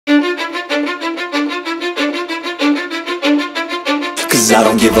Cause I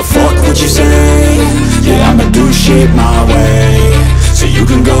don't give a fuck what you say. Yeah, I'ma do shit my way. So you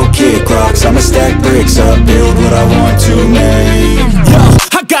can go kick rocks, I'ma stack bricks up, build what I want to make. Yo,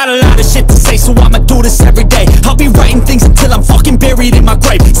 I got a lot of shit to say, so I'ma do this every day. I'll be writing things until I'm fucking buried in my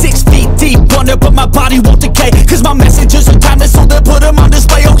grave. 6 feet deep under, but my body won't decay. Cause my messages are timeless, so they'll put them on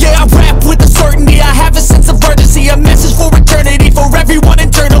display. Oh yeah, I rap with a certainty, I have a sense of urgency. A message for eternity, for everyone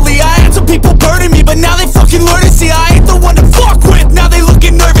internally. I had some people burning me, but now they fucking learn to see I ain't the one to fuck with, now they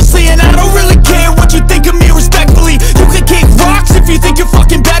looking nervously. And I don't really care what you think of me respectfully. You can kick rocks if you think you're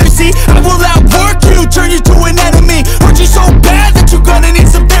fucking better, see. I will outwork you, turn you to an enemy. Hurt you so bad that you're gonna need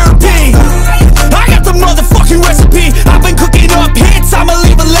some therapy. I got the motherfucking recipe, I've been cooking up hits, I'ma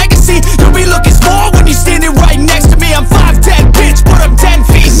leave a legacy. You'll be looking small when you're standing right next to me. I'm 5'10", bitch, but I'm 10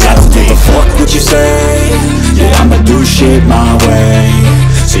 feet next to me. I don't give a fuck what you say. Yeah, I'ma do shit my way.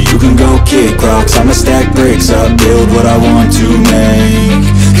 So you can go kick rocks, I'ma stack bricks up, build what I want to make.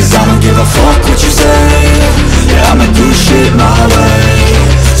 Cause I don't give a fuck what you say. Yeah, I'ma do shit my way.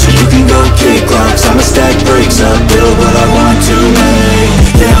 So you can go kick rocks, I'ma stack bricks up, build what I want to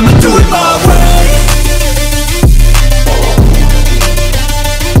make. Yeah, I'ma do it my way.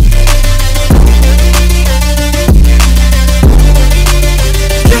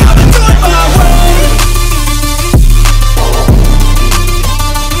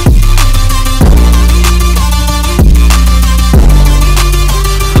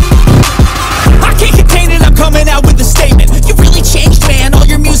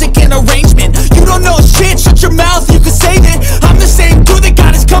 Shut your mouth, you can save it. I'm the same dude that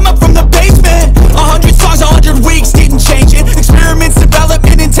got his come up from the basement. 100 songs, 100 weeks, didn't change it. Experiments,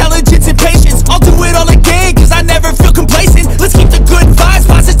 development, intelligence, and patience. I'll do it all again, cause I never feel complacent. Let's keep the good vibes,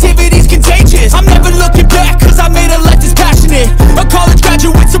 positivity's contagious. I'm never looking back, cause I made a life that's passionate. A college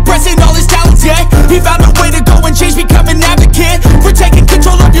graduate suppressing all his talents, yeah. He found a way to go and change, become an advocate. For taking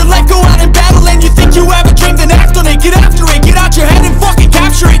control of your life, go out and battle. And you think you have a dream, then act on it. Get after it, get out your head and fucking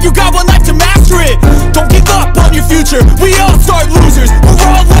capture it. You got one life to master it. Don't give up on your future, we all start losers. We're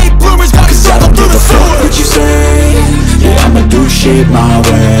all late bloomers, gotta struggle through the sewer. What you say? Yeah, I'ma do shit my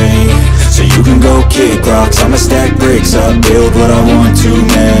way. So you can go kick rocks, I'ma stack bricks up, build what I want to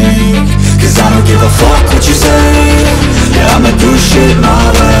make. Cause I don't give a fuck what you say. Yeah, I'ma do shit my